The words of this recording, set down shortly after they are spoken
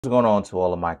What's going on to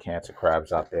all of my Cancer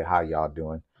crabs out there? How y'all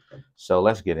doing? So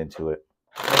let's get into it.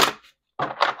 All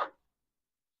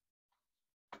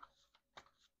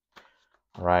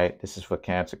right, this is for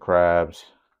Cancer crabs.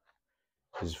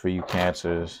 This is for you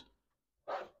Cancers.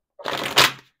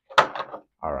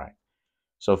 All right.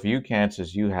 So for you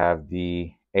Cancers, you have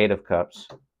the Eight of Cups,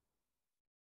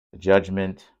 the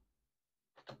Judgment,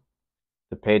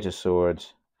 the Page of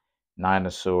Swords, Nine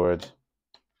of Swords,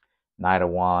 Knight of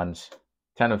Wands,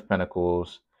 Ten of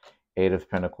Pentacles, Eight of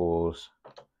Pentacles,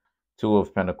 Two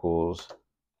of Pentacles,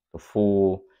 the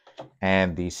Fool,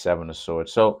 and the Seven of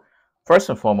Swords. So first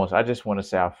and foremost, I just want to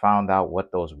say I found out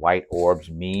what those white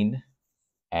orbs mean.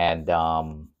 And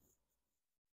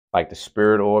like the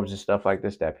spirit orbs and stuff like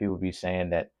this that people be saying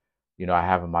that, I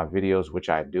have in my videos, which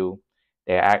I do.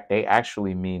 They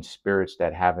actually mean spirits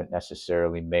that haven't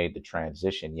necessarily made the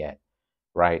transition yet,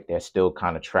 right? They're still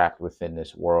kind of trapped within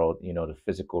this world, the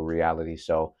physical reality.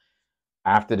 So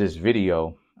after this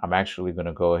video, I'm actually going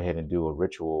to go ahead and do a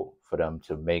ritual for them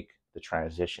to make the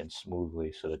transition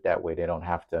smoothly, so that way they don't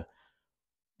have to,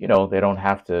 they don't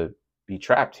have to be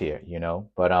trapped here,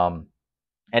 But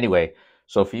anyway,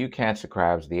 so for you Cancer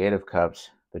crabs, the Eight of Cups,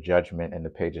 the Judgment, and the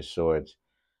Page of Swords,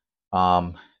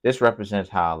 this represents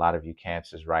how a lot of you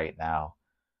Cancers right now,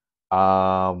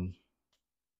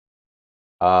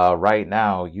 right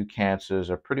now, you Cancers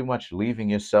are pretty much leaving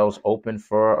yourselves open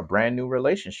for a brand new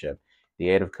relationship. The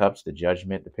Eight of Cups, the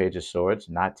Judgment, the Page of Swords,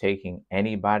 not taking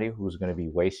anybody who's going to be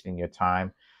wasting your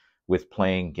time with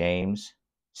playing games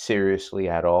seriously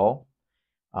at all.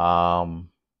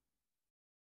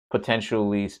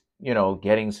 Potentially,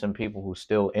 getting some people who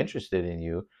still interested in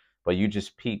you, but you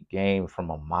just peep game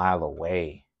from a mile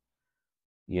away.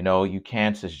 You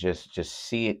Cancers just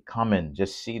see it coming,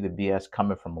 just see the BS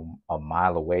coming from a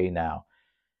mile away now.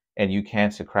 And you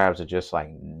Cancer crabs are just like,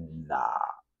 nah,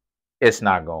 it's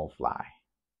not gonna fly.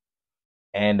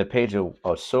 And the Page of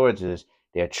Swords is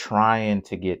they're trying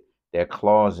to get their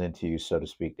claws into you, so to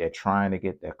speak. They're trying to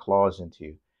get their claws into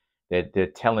you. They're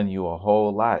telling you a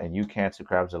whole lot, and you Cancer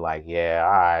crabs are like, yeah,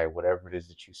 all right, whatever it is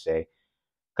that you say,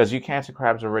 because you Cancer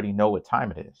crabs already know what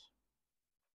time it is.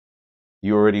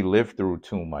 You already lived through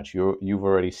too much. You've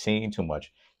already seen too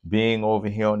much. Being over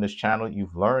here on this channel,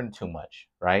 you've learned too much,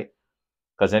 right?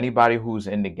 Because anybody who's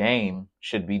in the game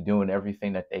should be doing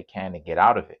everything that they can to get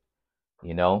out of it.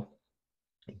 You know,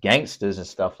 gangsters and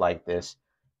stuff like this.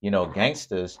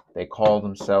 Gangsters, they call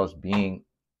themselves being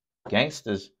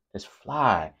gangsters. Is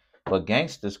fly, but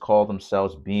gangsters call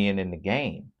themselves being in the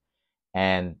game.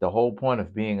 And the whole point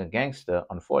of being a gangster,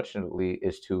 unfortunately,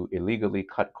 is to illegally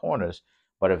cut corners.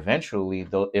 But eventually,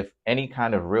 though, if any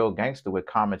kind of real gangster with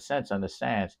common sense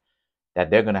understands that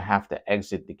they're going to have to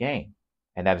exit the game,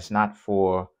 and that it's not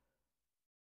for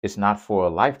a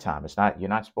lifetime. You're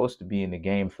not supposed to be in the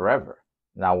game forever.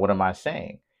 Now, what am I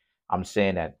saying? I'm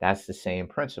saying that that's the same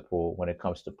principle when it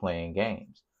comes to playing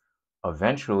games.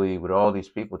 Eventually, with all these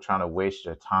people trying to waste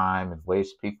their time and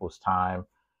waste people's time,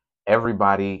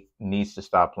 everybody needs to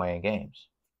stop playing games.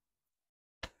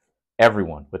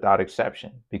 Everyone, without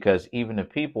exception, because even the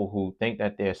people who think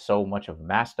that they're so much of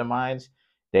masterminds,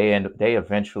 they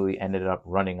eventually ended up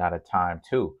running out of time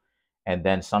too. And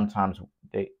then sometimes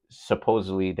they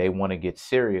want to get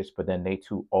serious, but then they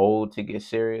too old to get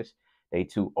serious. They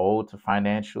too old to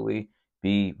financially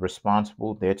be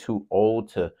responsible. They're too old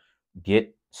to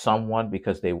get someone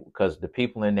because the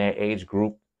people in their age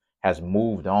group has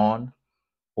moved on,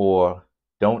 or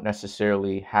don't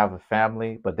necessarily have a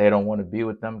family, but they don't want to be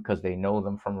with them because they know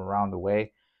them from around the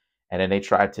way. And then they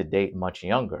try to date much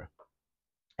younger,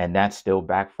 and that still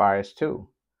backfires too.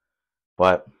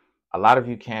 But a lot of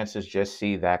you Cancers just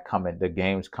see that coming, the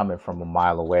game's coming from a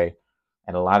mile away.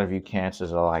 And a lot of you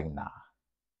Cancers are like, nah.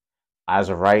 As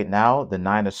of right now, the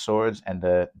Nine of Swords and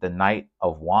the Knight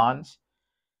of Wands,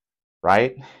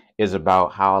 right, is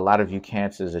about how a lot of you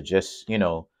Cancers are just,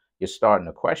 you're starting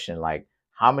to question, like,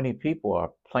 how many people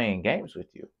are playing games with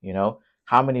you?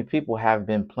 How many people have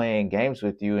been playing games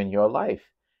with you in your life?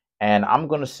 And I'm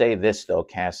going to say this, though,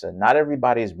 Cancer, not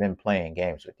everybody's been playing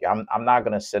games with you. I'm not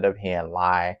going to sit up here and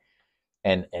lie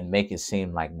and make it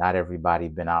seem like not everybody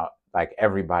been out, like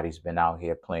everybody's been out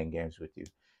here playing games with you.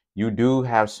 You do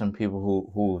have some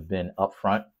people who've been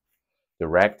upfront,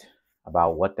 direct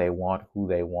about what they want, who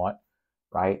they want,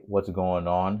 right? What's going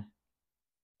on.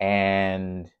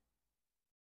 And,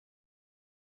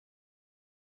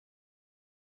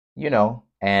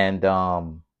 and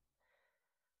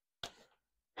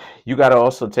you got to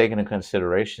also take into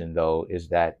consideration, though, is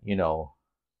that,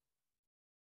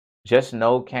 just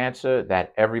know, Cancer,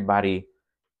 that everybody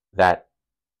that,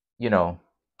 you know,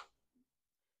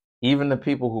 Even the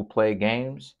people who play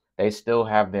games, they still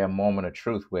have their moment of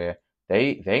truth where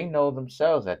they know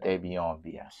themselves that they be on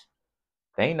BS.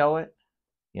 They know it,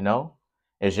 you know?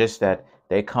 It's just that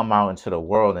they come out into the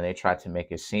world and they try to make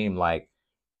it seem like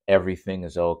everything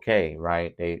is okay,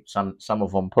 right? Some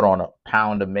of them put on a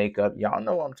pound of makeup. Y'all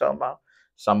know what I'm talking about.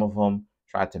 Some of them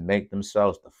try to make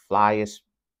themselves the flyest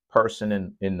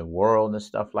person in the world and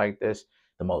stuff like this,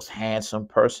 the most handsome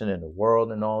person in the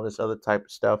world and all this other type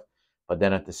of stuff. But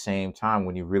then at the same time,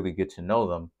 when you really get to know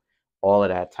them, all of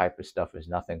that type of stuff is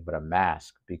nothing but a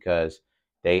mask, because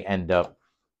they end up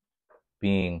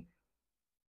being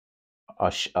a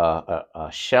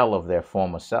shell of their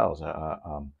former selves,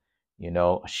 a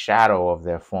shadow of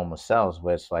their former selves,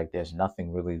 where it's like there's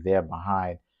nothing really there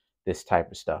behind this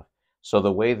type of stuff. So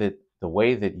the way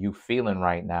that you feeling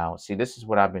right now, see, this is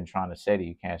what I've been trying to say to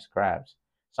you, Cancer Crabs.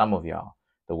 Some of y'all,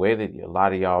 the way that a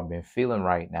lot of y'all been feeling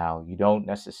right now, you don't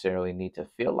necessarily need to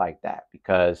feel like that,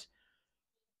 because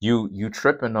you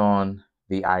tripping on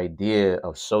the idea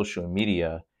of social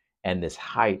media and this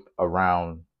hype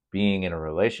around being in a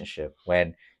relationship,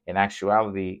 when in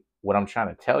actuality what I'm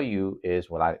trying to tell you is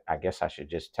what I guess I should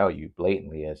just tell you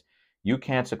blatantly is, you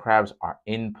Cancer Crabs are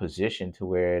in position to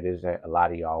where it is that a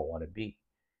lot of y'all want to be,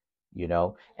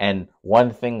 and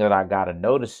one thing that I got to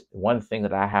notice, one thing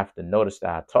that I have to notice that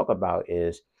I talk about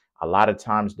is, a lot of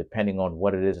times, depending on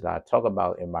what it is that I talk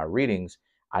about in my readings,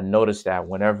 I notice that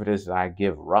whenever it is that I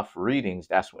give rough readings,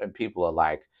 that's when people are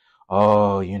like,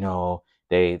 oh,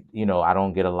 I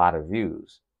don't get a lot of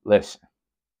views. Listen,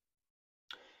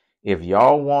 if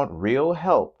y'all want real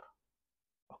help,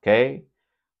 okay,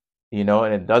 and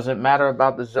it doesn't matter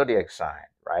about the zodiac sign,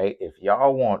 right? If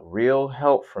y'all want real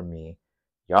help from me,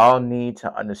 y'all need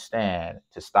to understand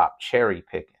to stop cherry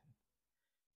picking.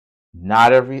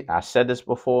 I said this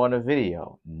before in a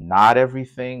video, not every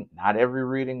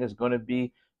reading is going to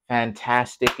be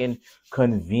fantastic and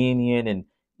convenient, and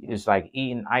it's like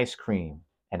eating ice cream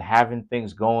and having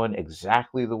things going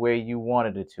exactly the way you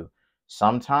wanted it to.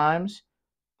 Sometimes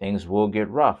things will get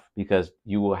rough, because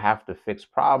you will have to fix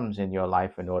problems in your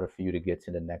life in order for you to get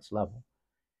to the next level.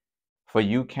 For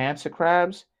you Cancer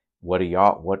Crabs, what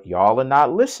y'all are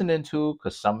not listening to,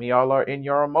 because some of y'all are in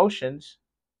your emotions,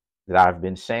 that I've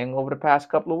been saying over the past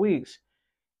couple of weeks,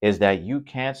 is that you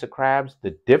Cancer Crabs,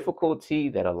 the difficulty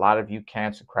that a lot of you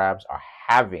Cancer Crabs are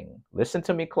having, listen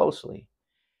to me closely,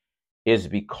 is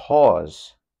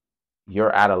because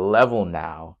you're at a level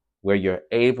now where you're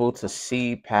able to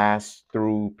see past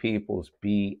through people's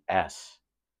BS.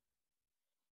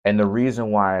 And the reason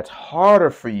why it's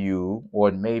harder for you, or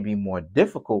it may be more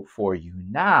difficult for you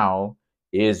now,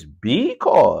 is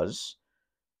because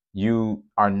you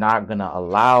are not going to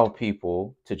allow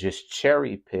people to just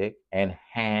cherry pick and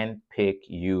hand pick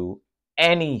you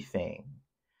anything.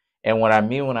 And what I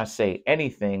mean when I say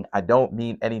anything, I don't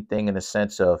mean anything in the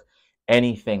sense of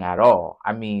anything at all.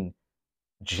 I mean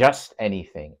just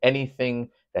anything.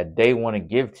 Anything that they want to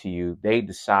give to you, they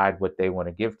decide what they want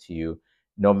to give to you,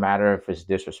 no matter if it's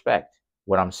disrespect.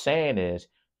 What I'm saying is,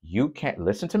 you can't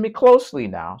listen to me closely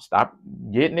now. Stop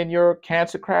getting in your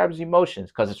Cancer Crabs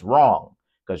emotions, because it's wrong,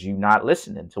 because you're not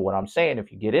listening to what I'm saying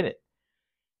if you get in it.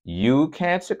 You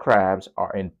Cancer Crabs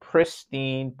are in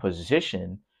pristine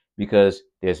position because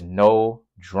there's no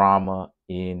drama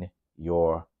in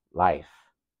your life,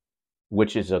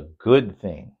 which is a good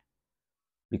thing,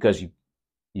 because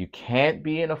you can't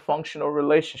be in a functional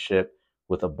relationship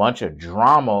with a bunch of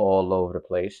drama all over the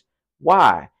place.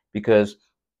 Why? Because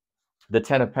the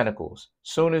 10 of Pentacles,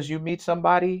 soon as you meet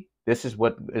somebody, this is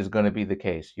what is going to be the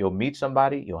case. You'll meet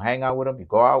somebody, you'll hang out with them, you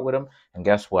go out with them, and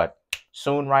guess what?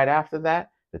 Soon, right after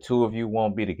that, the two of you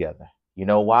won't be together. You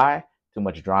know why? Too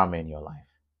much drama in your life.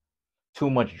 Too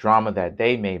much drama that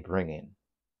they may bring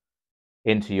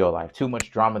into your life. Too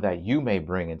much drama that you may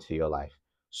bring into your life.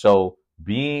 So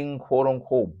being quote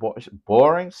unquote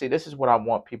boring, see, this is what I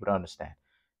want people to understand.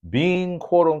 Being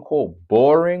quote unquote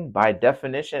boring, by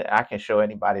definition, I can show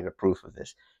anybody the proof of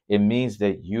this. It means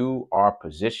that you are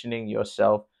positioning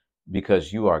yourself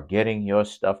because you are getting your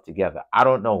stuff together. I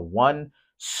don't know one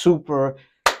super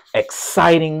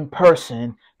exciting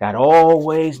person that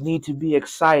always need to be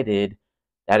excited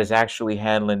that is actually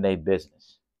handling their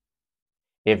business.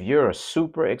 If you're a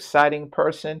super exciting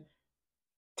person,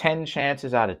 10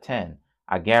 chances out of 10,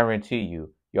 I guarantee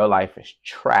you, your life is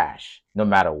trash, no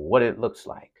matter what it looks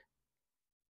like.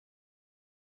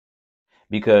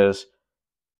 Because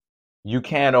you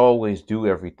can't always do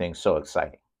everything so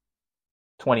exciting.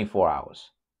 24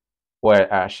 hours.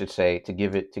 Or I should say, to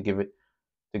give it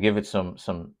some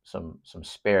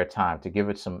spare time, to give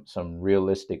it some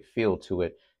realistic feel to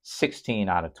it, 16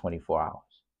 out of 24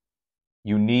 hours.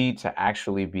 You need to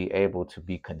actually be able to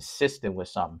be consistent with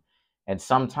something. And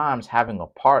sometimes having a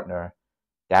partner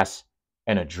that's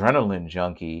an adrenaline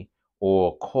junkie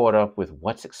or caught up with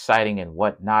what's exciting and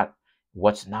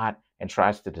what's not, and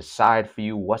tries to decide for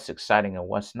you what's exciting and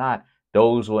what's not,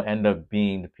 those will end up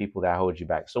being the people that hold you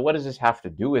back. So what does this have to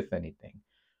do with anything,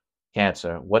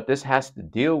 Cancer? What this has to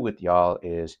deal with, y'all,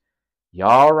 is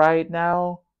y'all right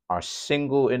now are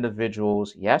single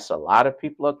individuals. Yes, a lot of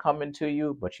people are coming to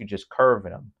you, but you just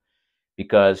curving them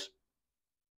because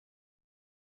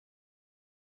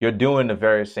you're doing the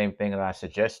very same thing that I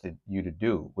suggested you to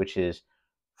do, which is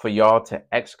for y'all to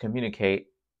excommunicate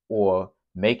or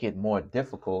make it more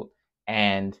difficult,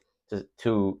 and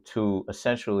to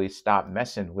essentially stop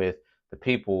messing with the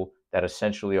people that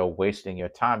essentially are wasting your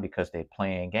time because they're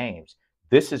playing games.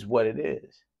 This is what it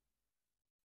is.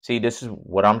 See, this is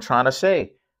what I'm trying to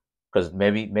say, because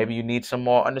maybe you need some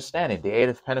more understanding. The Eight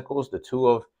of Pentacles, the Two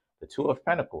of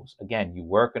Pentacles. Again, you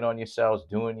working on yourselves,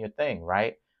 doing your thing,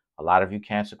 right? A lot of you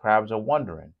Cancer crabs are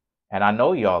wondering, and I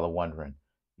know y'all are wondering.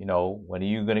 When are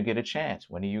you gonna get a chance?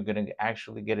 When are you gonna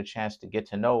actually get a chance to get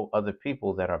to know other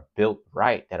people that are built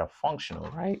right, that are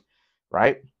functional, right?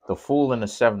 Right? The Fool and the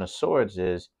Seven of Swords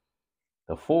is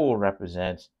the Fool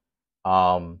represents,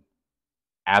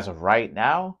 as of right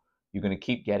now, you're gonna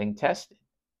keep getting tested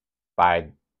by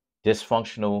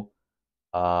dysfunctional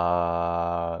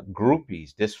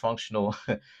groupies, dysfunctional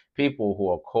people who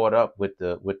are caught up with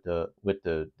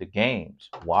the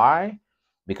games. Why?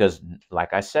 Because,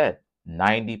 like I said,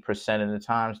 90% of the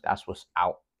times that's what's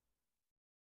out.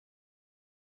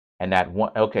 And that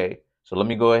one, okay, so let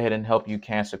me go ahead and help you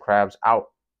Cancer crabs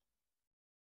out.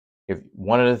 If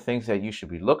one of the things that you should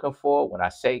be looking for when I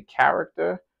say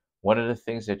character, one of the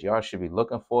things that y'all should be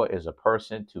looking for is a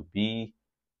person to be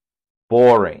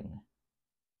boring,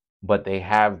 but they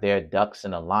have their ducks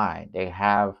in a line. They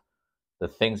have the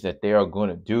things that they are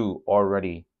going to do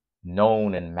already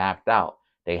known and mapped out.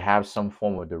 They have some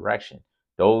form of direction.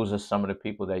 Those are some of the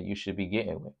people that you should be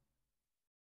getting with.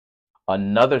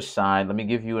 Another sign, let me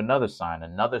give you another sign.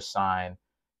 Another sign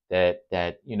that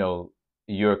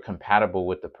you're compatible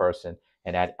with the person,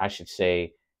 and that I should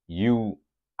say you,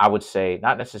 I would say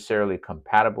not necessarily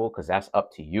compatible, because that's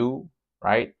up to you,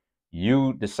 right?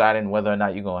 You deciding whether or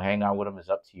not you're gonna hang out with them is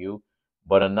up to you.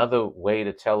 But another way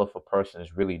to tell if a person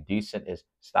is really decent is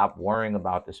stop worrying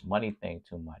about this money thing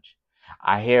too much.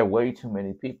 I hear way too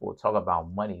many people talk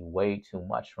about money way too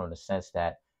much, from the sense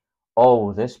that,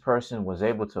 oh, this person was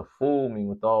able to fool me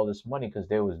with all this money because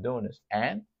they was doing this.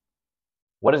 And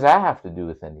what does that have to do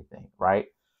with anything, right?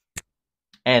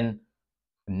 And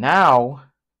now,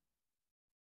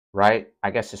 right,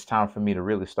 I guess it's time for me to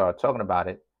really start talking about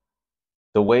it.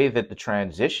 The way that the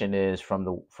transition is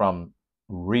from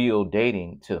real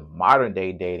dating to modern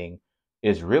day dating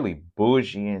is really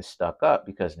bougie and stuck up,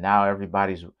 because now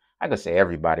everybody's, I could say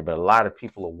everybody, but a lot of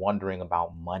people are wondering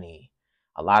about money.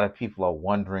 A lot of people are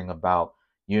wondering about,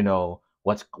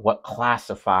 what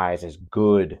classifies as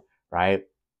good, right?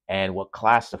 And what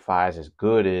classifies as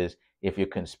good is if you're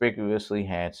conspicuously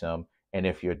handsome and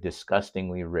if you're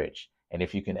disgustingly rich. And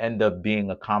if you can end up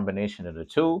being a combination of the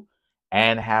two,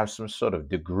 and have some sort of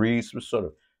degree, some sort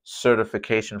of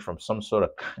certification from some sort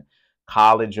of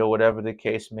college or whatever the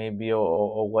case may be,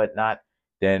 or whatnot,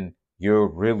 then you're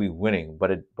really winning.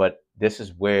 But this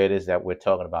is where it is that we're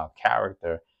talking about.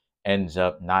 Character ends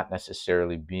up not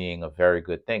necessarily being a very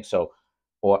good thing. So,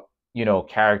 or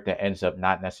character ends up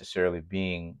not necessarily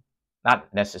being,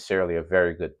 not necessarily a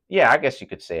very good. Yeah, I guess you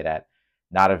could say that,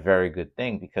 not a very good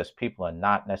thing, because people are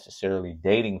not necessarily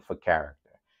dating for character.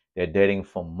 They're dating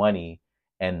for money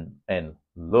and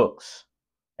looks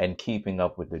and keeping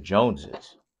up with the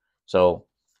Joneses. So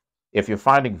if you're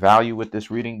finding value with this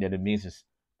reading, then it means it's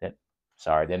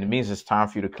time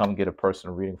for you to come get a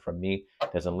personal reading from me.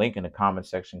 There's a link in the comment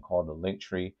section called the link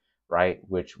tree, right,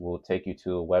 which will take you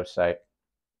to a website,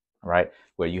 right,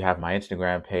 where you have my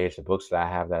Instagram page, the books that I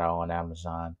have that are on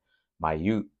Amazon, my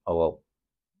YouTube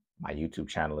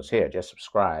channel is here. Just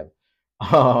subscribe.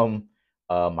 Um,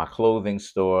 my clothing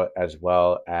store, as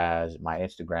well as my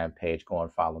Instagram page. Go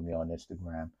and follow me on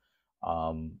Instagram.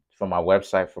 For my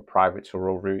website for private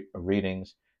tarot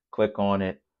readings, click on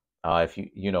it. If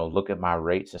you look at my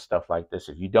rates and stuff like this.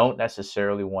 If you don't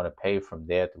necessarily want to pay from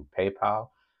there through PayPal,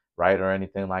 right, or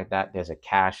anything like that, there's a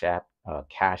Cash App,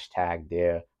 cash tag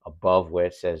there above where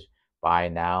it says buy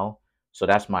now. So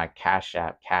that's my Cash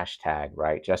App cash tag,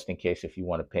 right? Just in case if you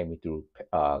want to pay me through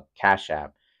Cash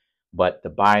App. But the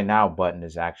buy now button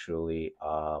is actually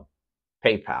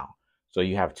PayPal. So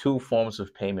you have two forms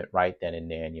of payment right then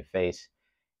and there in your face.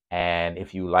 And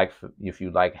if you like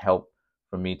help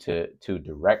for me to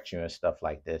direct you and stuff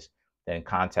like this, then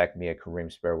contact me at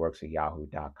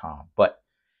Kareemspiritworks@yahoo.com. But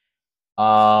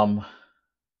I'm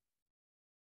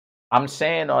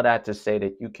saying all that to say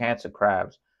that you Cancer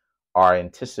crabs are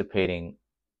anticipating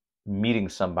meeting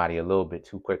somebody a little bit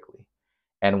too quickly.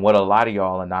 And what a lot of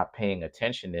y'all are not paying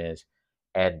attention is,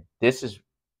 and this is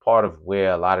part of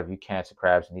where a lot of you Cancer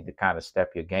crabs need to kind of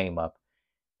step your game up,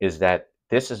 is that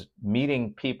this is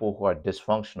meeting people who are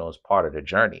dysfunctional as part of the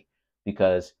journey,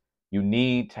 because you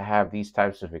need to have these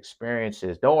types of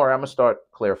experiences. Don't worry, I'm going to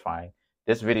start clarifying.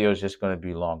 This video is just going to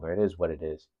be longer. It is what it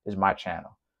is. It's my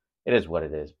channel. It is what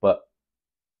it is. But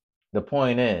the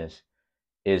point is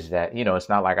that, you know, it's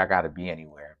not like I got to be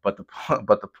anywhere. But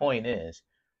the point is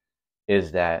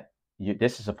that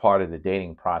this is a part of the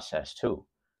dating process too.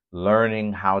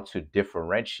 Learning how to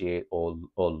differentiate or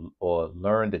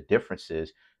learn the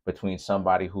differences between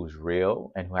somebody who's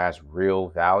real and who has real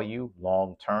value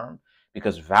long term,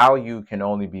 because value can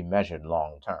only be measured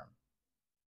long term.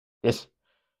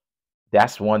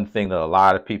 That's one thing that a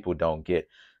lot of people don't get.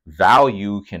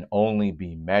 Value can only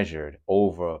be measured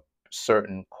over a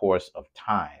certain course of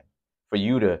time. For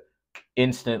you to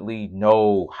instantly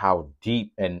know how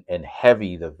deep and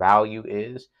heavy the value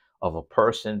is of a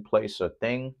person, place, or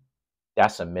thing,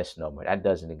 that's a misnomer. That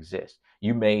doesn't exist.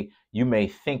 You may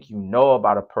think you know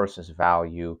about a person's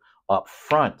value up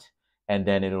front, and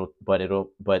then and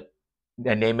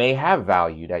they may have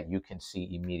value that you can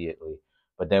see immediately.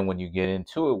 But then when you get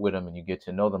into it with them and you get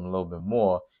to know them a little bit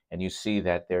more, and you see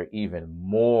that they're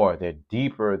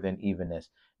deeper than even this.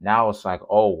 Now it's like,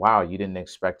 oh wow, you didn't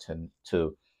expect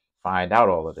to find out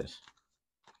all of this.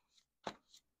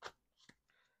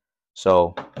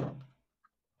 So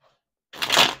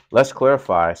let's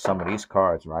clarify some of these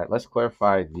cards, right? Let's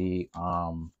clarify the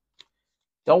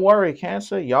don't worry,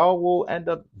 Cancer, y'all will end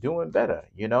up doing better,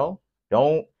 you know?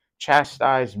 Don't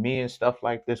chastise me and stuff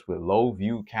like this with low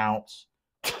view counts.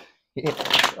 You know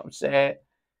what I'm saying?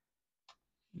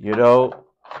 You know,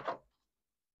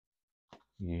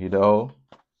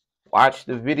 watch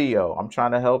the video. I'm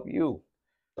trying to help you.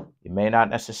 It may not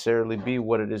necessarily be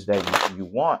what it is that you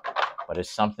want, but it's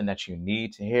something that you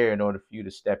need to hear in order for you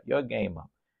to step your game up,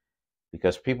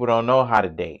 because people don't know how to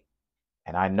date.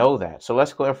 And I know that. So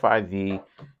let's clarify the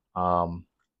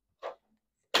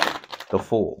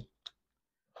Fool.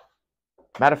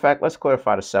 Matter of fact, let's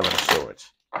clarify the Seven of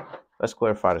Swords. Let's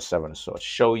clarify the Seven of Swords.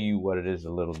 Show you what it is, a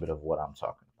little bit of what I'm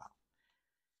talking about.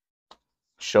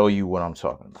 Show you what I'm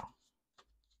talking about.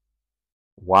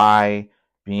 Why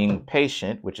being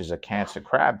patient, which is a Cancer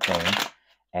crab thing,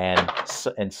 and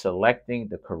selecting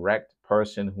the correct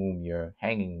person whom you're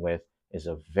hanging with is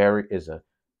a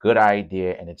good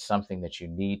idea, and it's something that you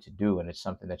need to do, and it's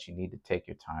something that you need to take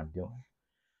your time doing.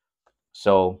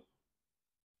 So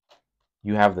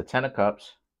you have the Ten of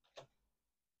Cups,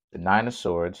 the Nine of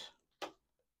Swords,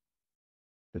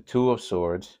 the Two of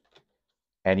Swords,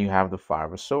 and you have the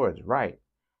Five of Swords, right?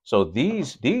 So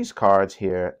these cards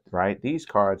here, right? These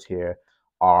cards here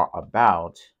are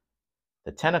about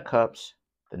the Ten of Cups,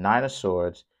 the Nine of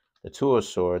Swords, the Two of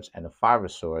Swords, and the Five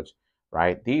of Swords,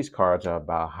 right? These cards are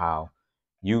about how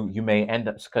you may end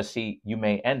up, because see, you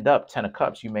may end up, Ten of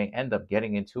Cups, you may end up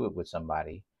getting into it with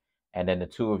somebody, and then the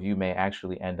two of you may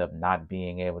actually end up not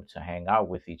being able to hang out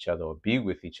with each other or be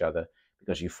with each other,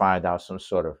 because you find out some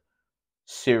sort of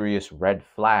serious red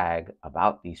flag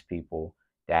about these people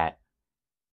that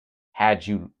had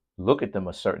you look at them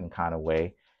a certain kind of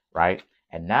way, right?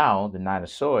 And now the Nine of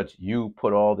Swords, you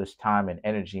put all this time and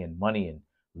energy and money and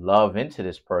love into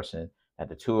this person that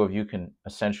the two of you can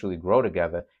essentially grow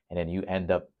together, and then you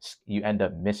end up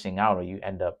missing out, or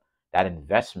that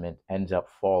investment ends up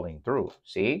falling through.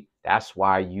 See, that's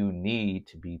why you need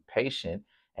to be patient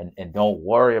and don't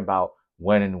worry about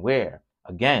when and where.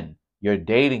 Again, you're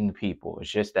dating people.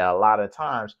 It's just that a lot of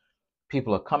times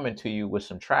people are coming to you with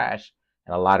some trash,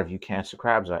 and a lot of you Cancer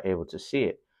crabs are able to see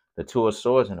it. The Two of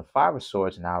Swords and the Five of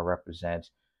Swords now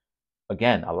represents,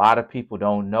 again, a lot of people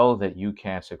don't know that you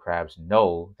Cancer crabs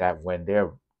know that when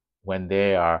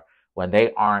they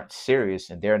aren't serious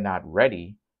and they're not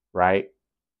ready, right?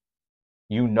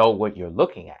 You know what you're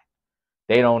looking at.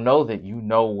 They don't know that you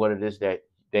know what it is that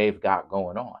they've got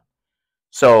going on.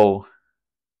 So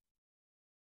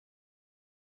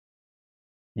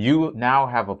you now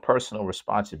have a personal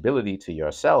responsibility to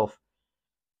yourself,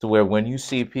 to where when you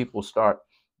see people start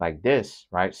like this,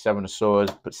 right? Seven of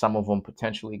Swords, but some of them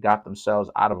potentially got themselves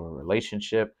out of a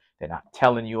relationship they're not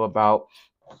telling you about.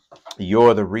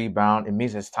 You're the rebound. It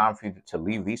means it's time for you to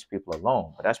leave these people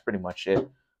alone. But that's pretty much it.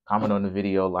 Comment on the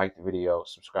video, like the video,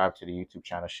 subscribe to the YouTube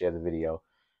channel, share the video.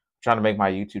 Trying to make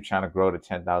my YouTube channel grow to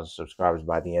 10,000 subscribers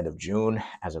by the end of June.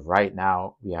 As of right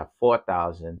now, we have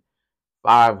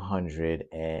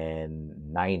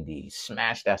 4,590.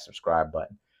 Smash that subscribe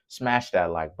button. Smash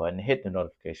that like button. Hit the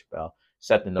notification bell.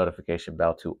 Set the notification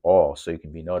bell to all so you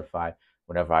can be notified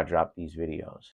whenever I drop these videos.